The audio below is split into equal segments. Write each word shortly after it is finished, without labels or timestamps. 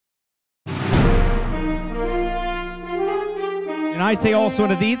and I say also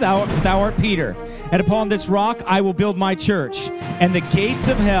unto thee, thou art Peter, and upon this rock I will build my church, and the gates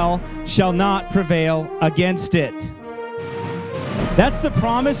of hell shall not prevail against it. That's the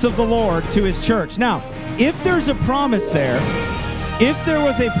promise of the Lord to his church. Now, if there's a promise there, if there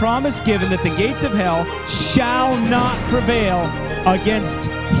was a promise given that the gates of hell shall not prevail against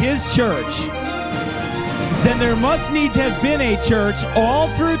his church, then there must needs have been a church all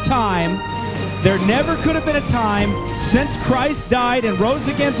through time. There never could have been a time since Christ died and rose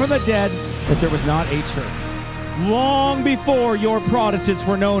again from the dead that there was not a church. Long before your Protestants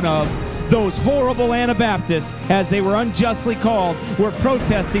were known of, those horrible Anabaptists, as they were unjustly called, were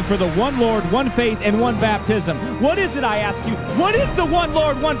protesting for the one Lord, one faith, and one baptism. What is it, I ask you? What is the one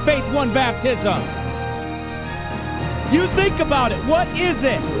Lord, one faith, one baptism? You think about it. What is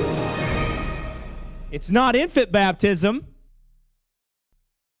it? It's not infant baptism.